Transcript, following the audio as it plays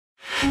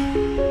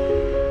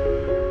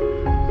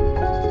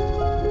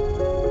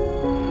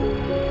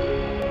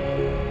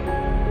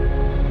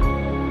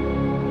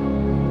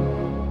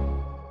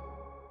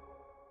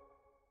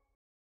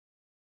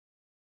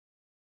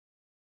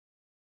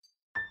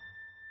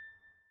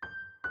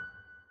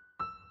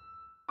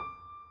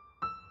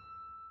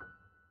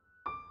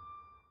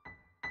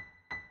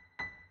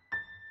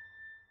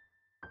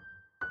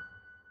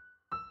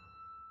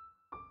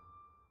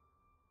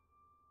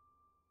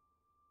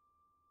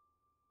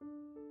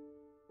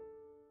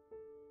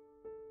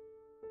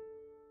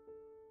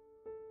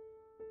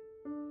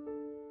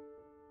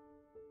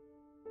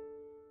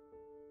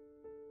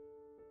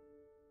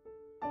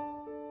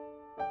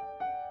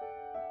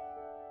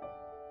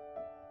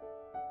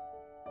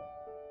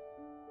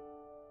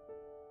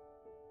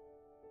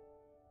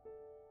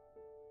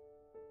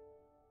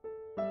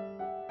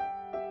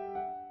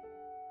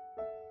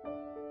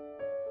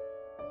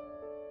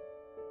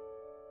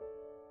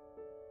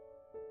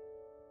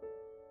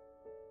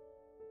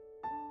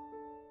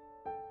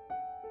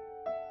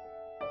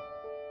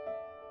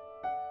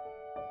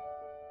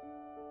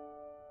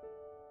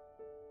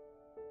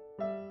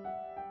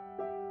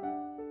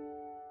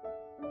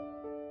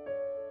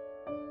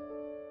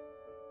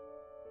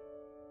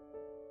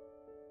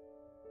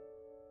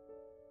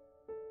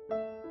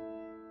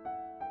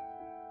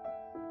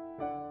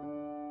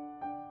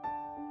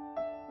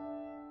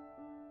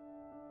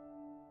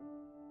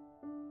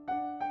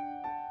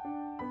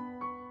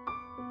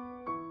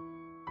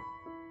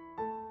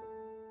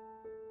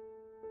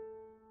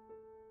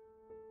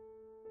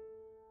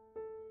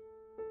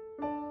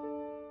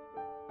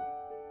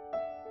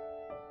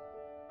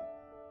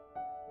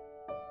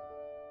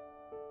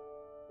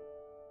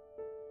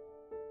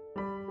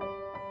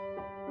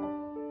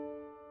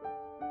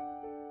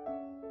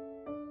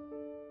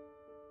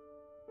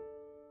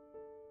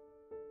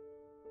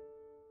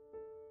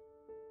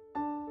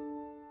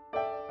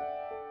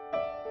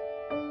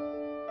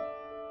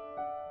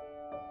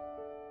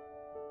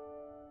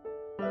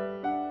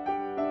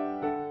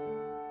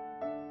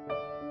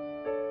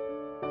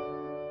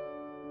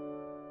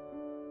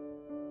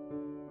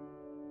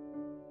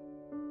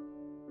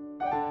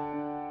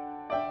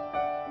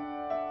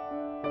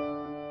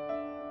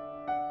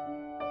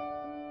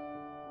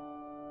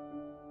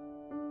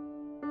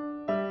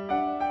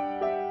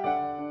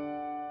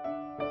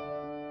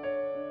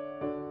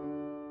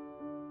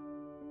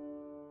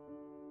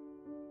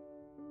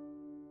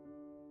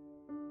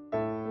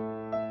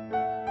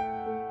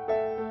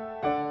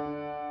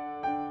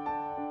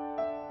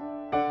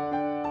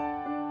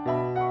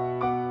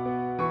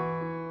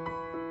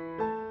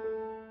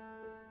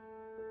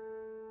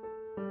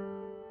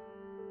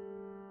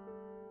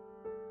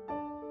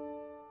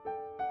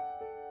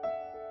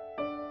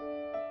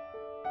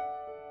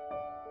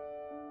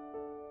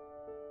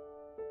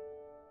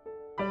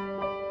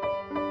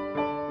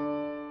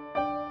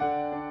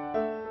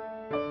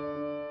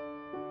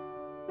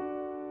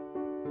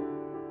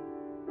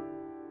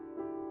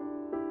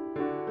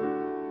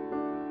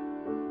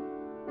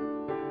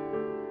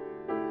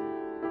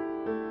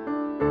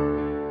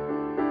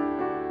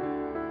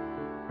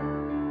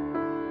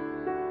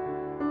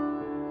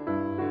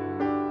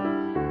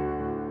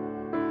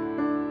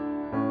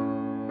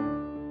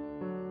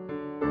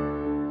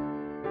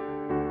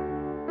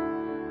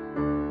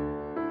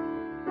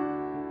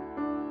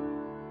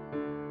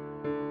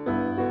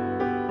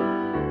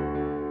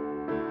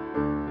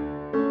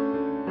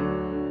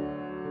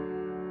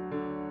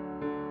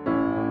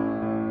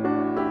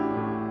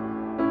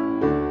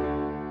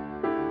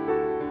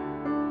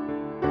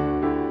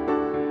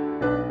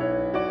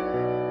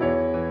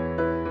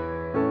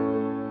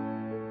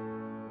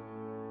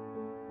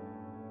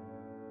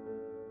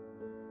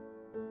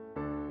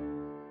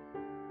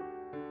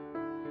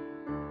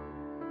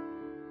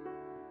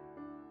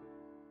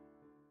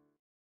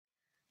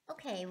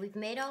Okay, we've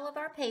made all of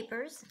our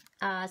papers.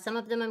 Some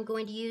of them I'm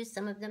going to use,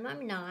 some of them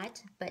I'm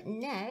not. But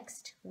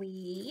next,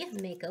 we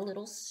make a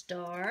little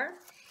star.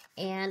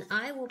 And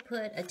I will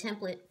put a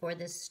template for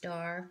this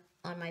star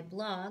on my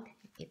blog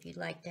if you'd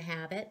like to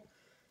have it.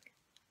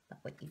 But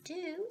what you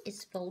do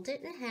is fold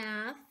it in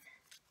half.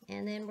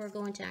 And then we're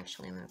going to,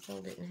 actually, I'm going to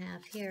fold it in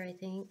half here, I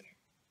think.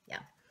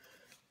 Yeah.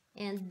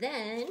 And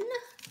then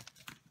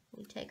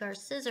we take our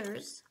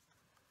scissors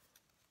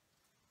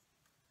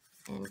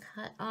and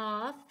cut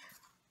off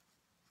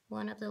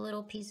one of the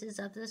little pieces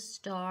of the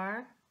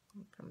star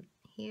from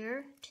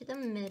here to the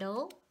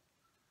middle.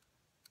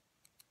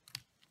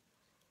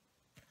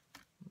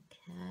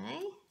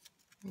 Okay,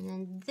 and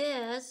then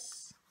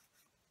this,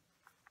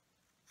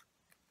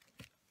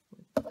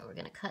 we're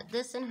going to cut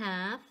this in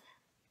half.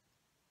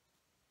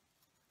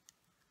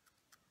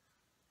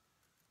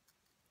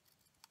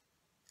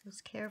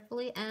 As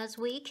carefully as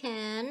we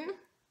can.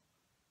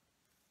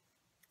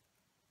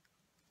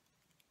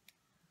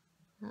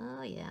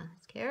 Oh yeah,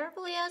 as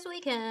carefully as we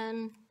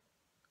can.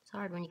 It's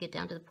hard when you get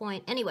down to the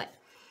point. Anyway,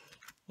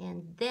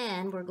 and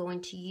then we're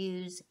going to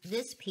use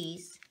this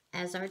piece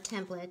as our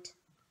template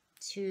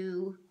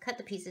to cut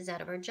the pieces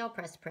out of our gel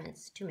press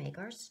prints to make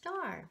our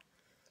star.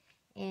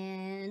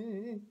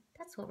 And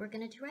that's what we're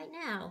going to do right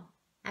now.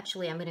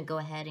 Actually, I'm going to go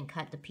ahead and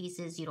cut the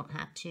pieces. You don't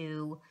have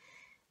to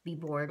be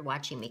bored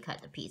watching me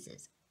cut the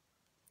pieces.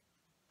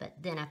 But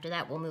then after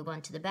that, we'll move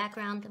on to the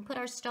background and put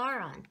our star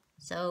on.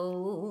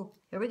 So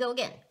here we go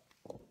again.